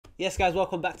Yes guys,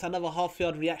 welcome back to another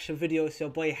half-yard reaction video. It's your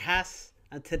boy Hass,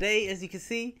 and today, as you can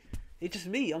see, it's just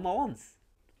me on my ones.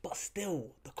 But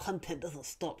still, the content doesn't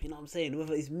stop, you know what I'm saying?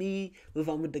 Whether it's me,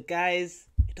 whether I'm with the guys,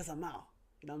 it doesn't matter.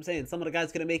 You know what I'm saying? Some of the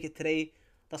guys gonna make it today,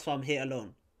 that's why I'm here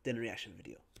alone, doing a reaction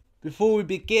video. Before we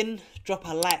begin, drop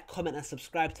a like, comment and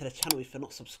subscribe to the channel if you're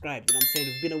not subscribed. You know what I'm saying?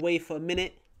 We've been away for a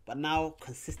minute, but now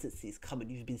consistency is coming.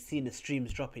 You've been seeing the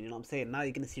streams dropping, you know what I'm saying? Now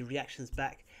you're going to see reactions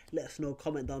back. Let us know,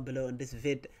 comment down below on this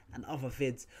vid and other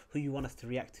vids who you want us to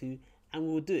react to, and we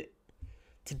will do it.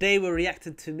 Today we're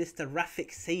reacting to Mr.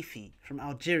 RAFIK SAIFI from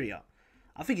Algeria.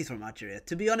 I think he's from Algeria.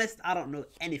 To be honest, I don't know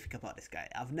anything about this guy.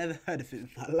 I've never heard of him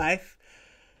in my life.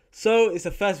 So it's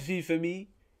a first view for me.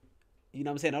 You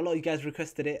know what I'm saying? A lot of you guys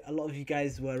requested it. A lot of you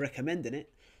guys were recommending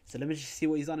it. So let me just see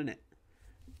what he's on in it.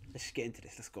 Let's just get into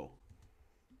this. Let's go.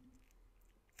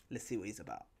 Let's see what he's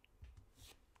about.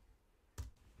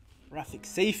 RAFIK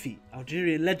SAIFI,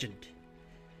 Algerian legend.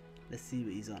 Let's see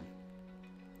what he's on.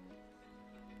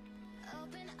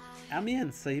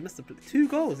 Amiens, so he must have put 2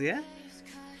 goals, yeah?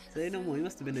 Say no more. He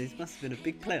must have been a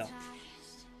big player.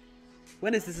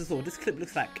 When is this as well? This clip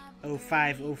looks like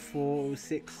 05, 04,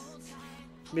 06,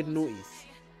 mid noughties.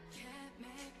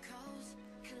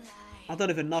 I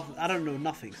don't know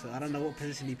nothing, so I don't know what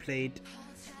position he played.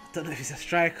 I don't know if he's a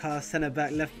striker, centre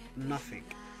back, left, nothing.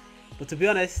 But to be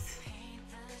honest,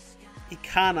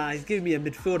 he's giving me a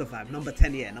midfielder vibe. Number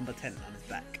 10, yeah, number 10 on his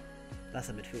back. That's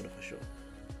a midfielder for sure.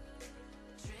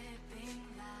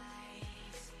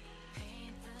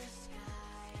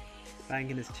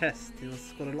 Banging his chest. He must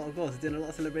have scored a lot of goals. He's doing a lot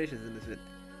of celebrations in this vid.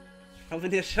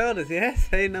 Rubbing his shoulders, yeah?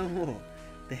 Say no more.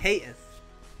 The haters.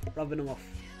 Rubbing them off.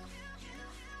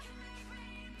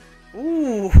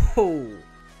 Ooh!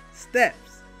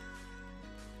 Steps.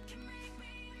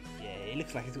 Yeah, he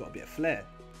looks like he's got a bit of flair.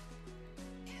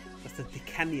 That's the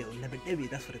Decanio Lebanebi,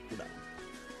 that's what they call that one.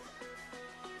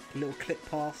 A little clip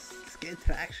pass. Let's get into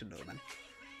the action though, man.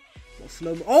 A little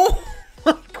slow mo. Oh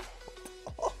my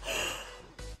god!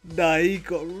 Nah, he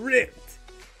got ripped.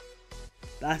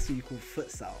 That's what you call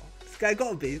futsal. This guy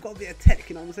he's got a bit of tech,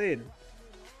 you know what I'm saying?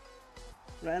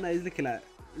 Right now he's looking like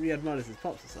Riyad Mahrez's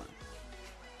pops or something.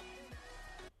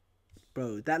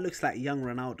 Bro, that looks like young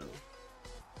Ronaldo.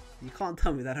 You can't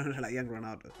tell me that don't look like young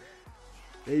Ronaldo.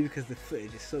 Maybe because the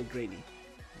footage is so grainy.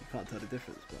 You can't tell the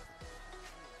difference,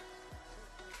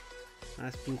 but...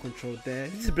 Nice ball control there.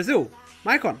 This is Brazil!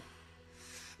 Maicon!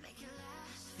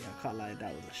 Yeah, I can't lie,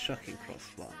 that was a shocking cross,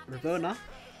 but... Ravona,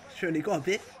 surely got a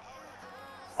bit.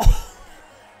 Oh.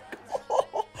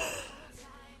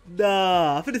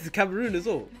 Nah, I think this is Cameroon as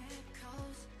well.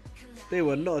 They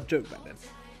were not a joke back then.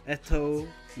 Eto,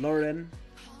 Lauren.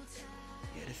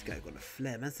 Yeah, this guy got a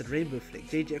flair. Man said rainbow flick.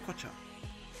 JJ Okocha.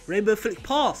 Rainbow flick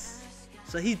pass.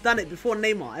 So he's done it before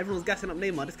Neymar. Everyone's gassing up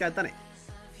Neymar. This guy's done it.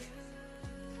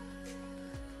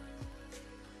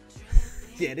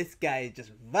 Yeah, this guy just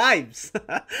vibes.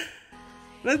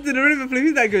 Let's do the rainbow flick.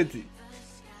 Who's that going to?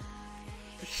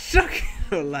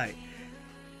 Shocking. Like,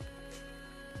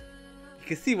 you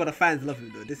can see why the fans love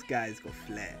him though. This guy's got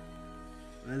flair.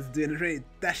 Man's doing really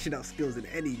dashing out skills in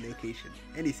any location,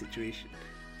 any situation.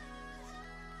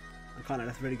 I can't lie,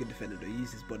 that's a very good defender though. He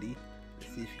used his body.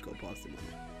 Let's see if he got past him or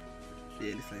not.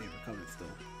 Yeah, looks like he recovered still.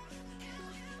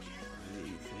 Hey,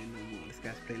 say no more. This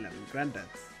guy's playing like with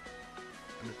granddads.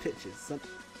 On the pitches, son.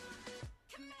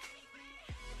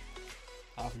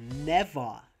 I've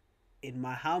never, in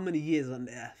my how many years on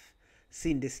earth,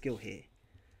 seen this skill here.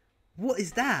 What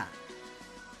is that?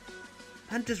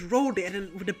 Man just rolled it and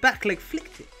then with the back leg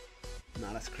flicked it.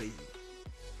 Nah, that's crazy.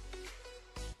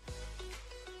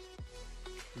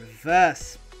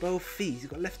 Reverse, both feet. He's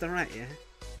got left and right, yeah?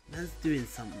 Man's doing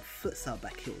some futsal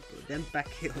back heels, bro. Them back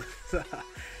heels.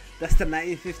 That's the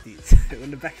 1950s,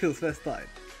 when the back heels first started.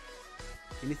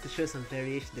 He needs to show some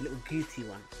variation, the little gootey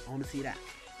one. I want to see that.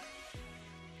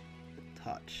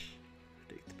 Touch.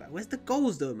 Where's the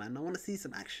goals though, man? I want to see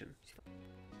some action.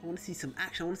 I want to see some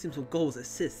action. I want to see some goals,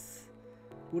 assists.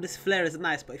 All this flair is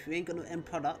nice, but if you ain't got no end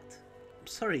product, I'm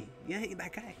sorry, you ain't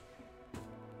that guy.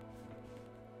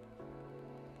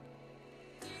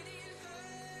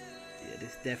 Yeah,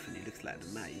 this definitely looks like the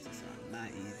 90s or something.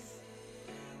 90s.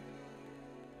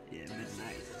 Yeah,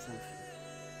 mid-90s or something.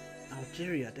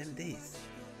 Algeria, them days.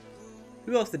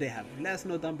 Who else did they have? Let us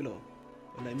know down below.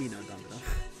 Or let me know down below.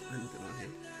 Anything on here.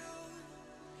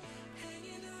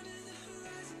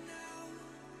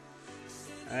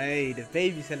 Hey, the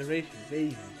baby celebration,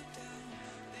 baby.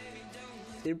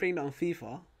 They bring that on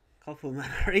FIFA. Couple man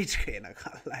rage quitting, I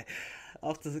can't lie.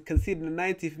 After conceding the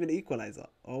 90th minute equaliser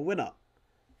or winner.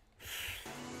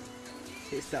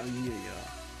 Hits that on you,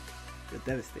 you're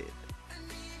devastated.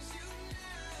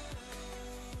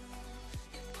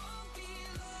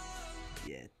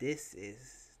 This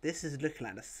is looking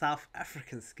like the South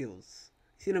African skills.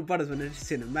 You see them brothers when they're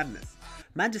just in the madness.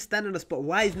 Man just standing on the spot.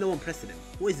 Why is no one pressing him?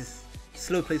 What is this?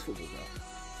 Slow plays football, bro.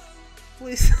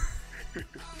 What is...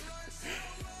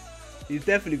 He's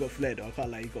definitely got flair though. I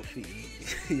can't lie, he's got feet.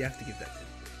 You have to give that to him.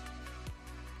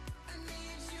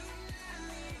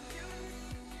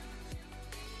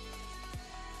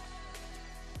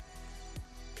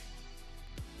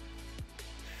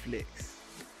 Flicks.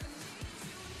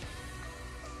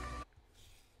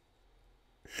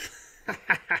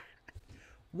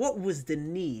 What was the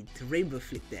need to rainbow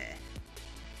flick there?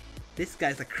 This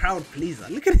guy's a crowd pleaser.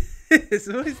 Look at this.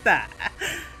 What is that?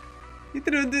 He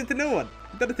didn't even do it to no one.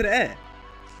 He done it to the air.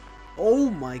 Oh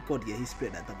my god, yeah, he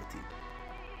split that double team.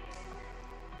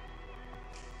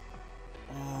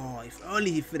 Oh, if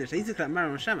only he finished. He's looking like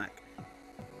Marouane Chamakh.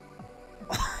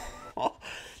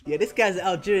 Yeah, this guy's an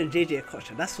Algerian JJ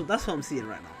Okocha. That's what I'm seeing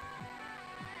right now.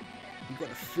 You got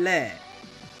a flair.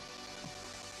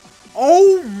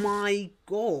 Oh my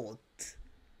god.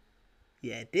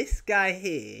 Yeah, this guy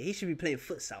here, he should be playing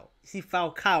futsal. You see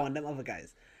Falcao and them other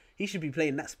guys. He should be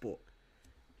playing that sport.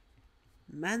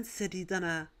 Man said he done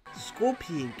a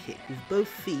scorpion kick with both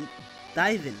feet,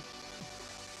 diving.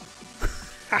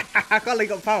 I can't like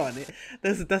got power on it.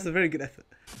 That's a very good effort.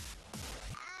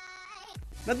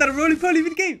 Man done a roly-poly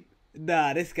mid game.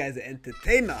 Nah, this guy's an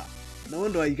entertainer. No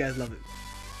wonder why you guys love him.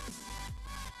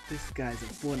 This guy's a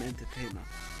born entertainer.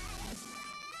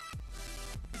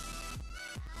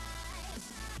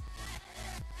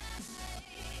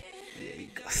 Yeah, he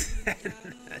got sent.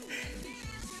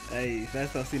 Hey,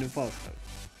 first I've seen him pass, bro.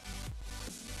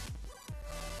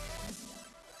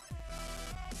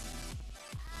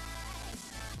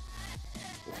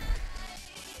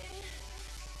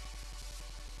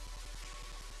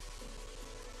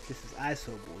 This is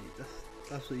ISO, boy.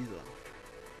 That's what he's on.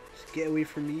 Just get away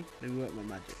from me, let me work my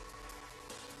magic.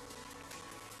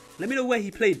 Let me know where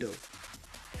he played though.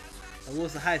 And what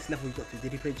was the highest level he got to?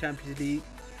 Did he play Champions League?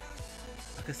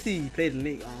 I can see he played in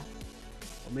League 1.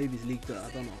 Or maybe it's League 2,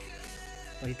 I don't know.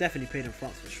 But he definitely played in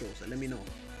France for sure, so let me know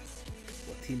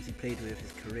what teams he played with,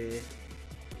 his career.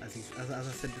 As I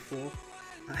said before,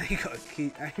 I ain't got a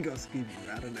Scooby,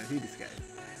 bro. I don't know who this guy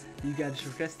is. You guys just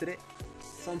requested it.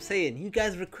 So I'm saying, you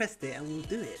guys request it and we'll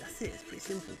do it. That's it, it's pretty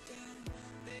simple.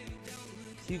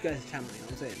 It's you guys' channel, you know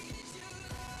what I'm saying?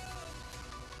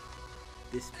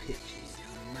 This pitch is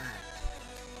mad.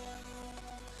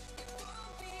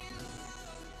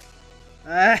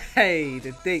 Hey,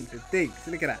 the dinks,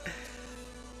 look at that.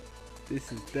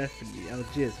 This is definitely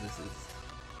Algiers versus.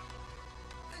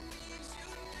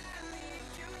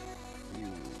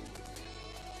 Ooh.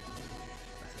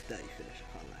 That's a dirty finish, I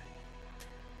can't lie.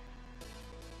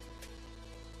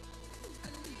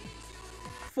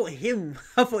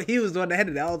 I thought he was the one that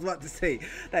headed it. I was about to say,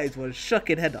 that is one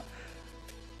shocking header.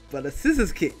 But a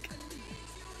scissors kick.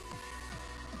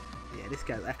 Yeah, this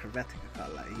guy's acrobatic, I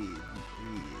can't lie. He is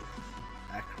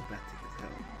acrobatic as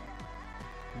hell.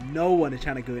 No one is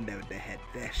trying to go in there with their head.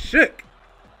 They're shook.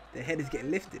 Their head is getting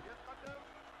lifted.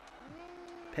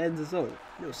 Pens as well.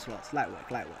 Little slots. Light work.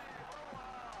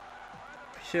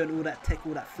 Showing all that tech,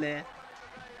 all that flair.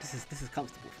 This is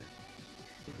comfortable for him.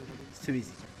 It's too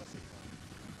easy.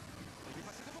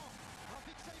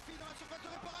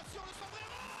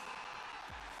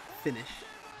 Finish.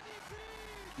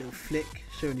 Little flick.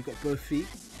 Showing you got both feet.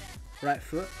 Right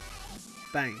foot.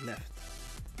 Bang. Left.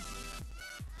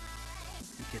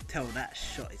 You can tell that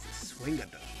shot is a swinger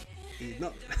though. He's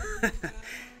not.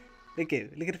 Look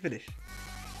at the finish.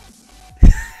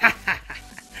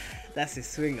 That's his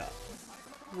swinger.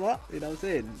 What? You know what I'm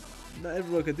saying? Not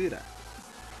everyone can do that.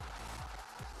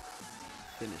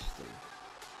 Finish though.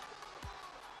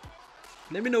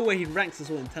 Let me know where he ranks as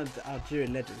well in terms of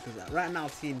Algerian legends, because right now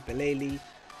I've seen Belali,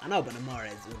 I know about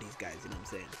Mahrez, all these guys, you know what I'm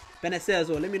saying. Benacer as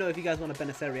well. Let me know if you guys want a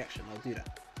Benacer reaction, I'll do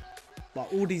that.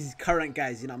 But all these current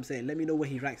guys, you know what I'm saying, let me know where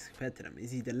he ranks compared to them.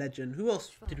 Is he the legend? Who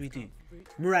else did we do?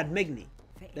 Murad Megni.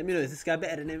 Let me know, is this guy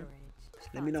better than him?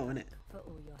 Let me know, innit?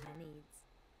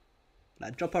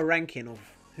 Like, drop a ranking of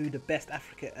who the best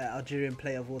Algerian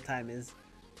player of all time is.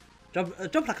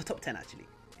 Drop like a top 10 actually,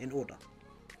 in order.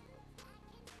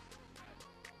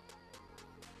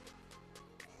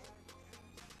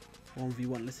 One v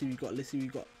one. Let's see what we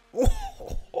got.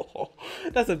 Oh,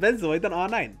 that's a Benzo. He done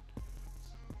R9.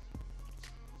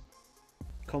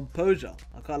 Composure.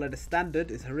 I can't let the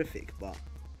standard is horrific, but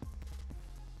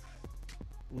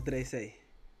what do they say?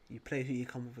 You play who you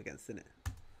come up against, innit?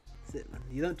 That's it, man.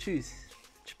 You don't choose.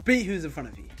 Just beat who's in front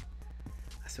of you.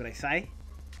 That's what I say.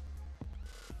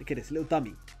 Look at this little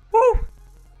dummy. Woo!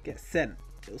 Get sent.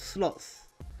 Little slots.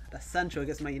 That's Sancho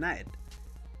against Man United.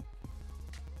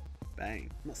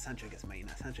 Bang. Not Sancho against Man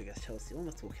United, Sancho against Chelsea. What am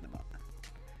I talking about, man?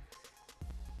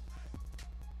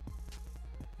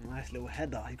 Nice little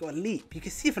header. He got a leap. You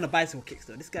can see from the bicycle kicks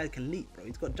though. This guy can leap, bro.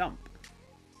 He's got jump.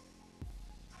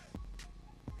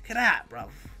 Look at that,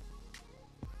 bruv.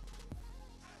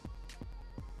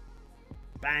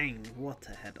 Bang. What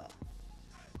a header.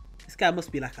 This guy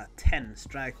must be like a 10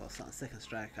 striker or something. Second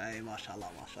striker. Hey,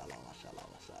 mashallah, mashallah, mashallah,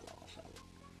 mashallah, mashallah.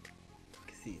 You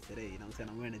can see today, you know what I'm saying?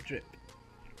 I'm wearing a drip.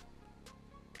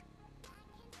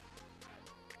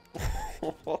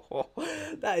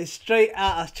 That is straight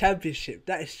out of Championship.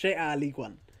 That is straight out of League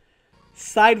One.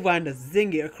 Sidewinder,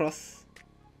 zing it across.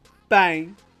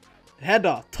 Bang.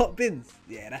 Header, top bins.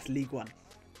 Yeah, that's League One.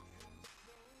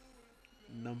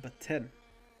 Number 10.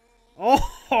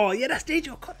 Oh, yeah, that's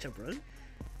JJ Okocha, bro.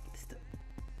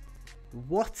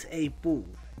 What a ball.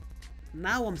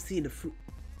 Now I'm seeing the fruit.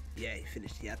 Yeah, he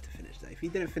finished. He had to finish that. If he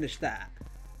didn't finish that,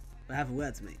 I have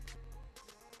words, mate.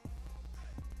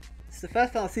 It's the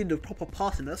first time I've seen the proper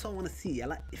passing. That's what I want to see. I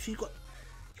like, if you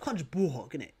can't just ball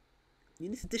hawk, innit? You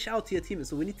need to dish out to your team,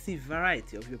 so we need to see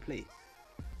variety of your play.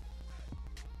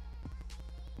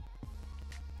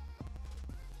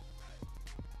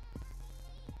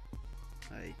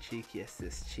 Hey, cheeky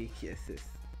assist, cheeky assist.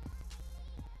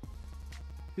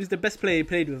 Who's the best player you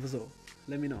played with as well?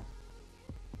 Let me know.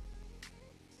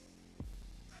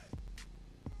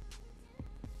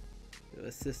 Your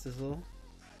assist as well.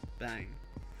 Bang.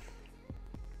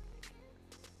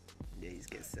 Yeah, he's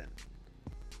getting sent.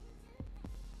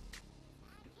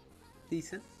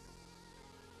 Decent.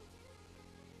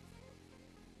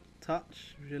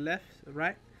 Touch with your left,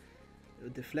 right. A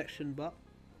deflection, but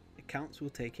it counts.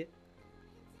 We'll take it.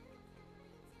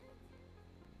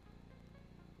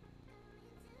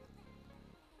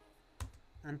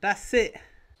 And that's it.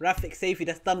 RAFIK, SAIFI,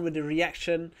 that's done with the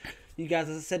reaction. You guys,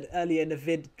 as I said earlier in the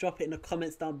vid, drop it in the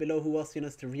comments down below who else you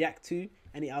want us to react to.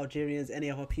 Any Algerians, any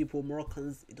other people,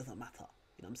 Moroccans, it doesn't matter.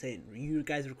 You know what I'm saying? You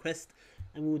guys request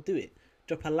and we'll do it.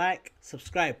 Drop a like,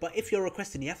 subscribe. But if you're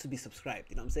requesting, you have to be subscribed.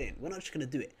 You know what I'm saying? We're not just going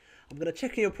to do it. I'm going to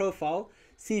check in your profile,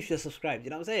 see if you're subscribed. You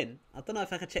know what I'm saying? I don't know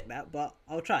if I can check that, but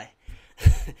I'll try.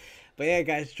 But yeah,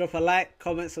 guys, drop a like,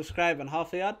 comment, subscribe, and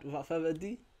half a yard. Without further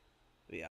ado,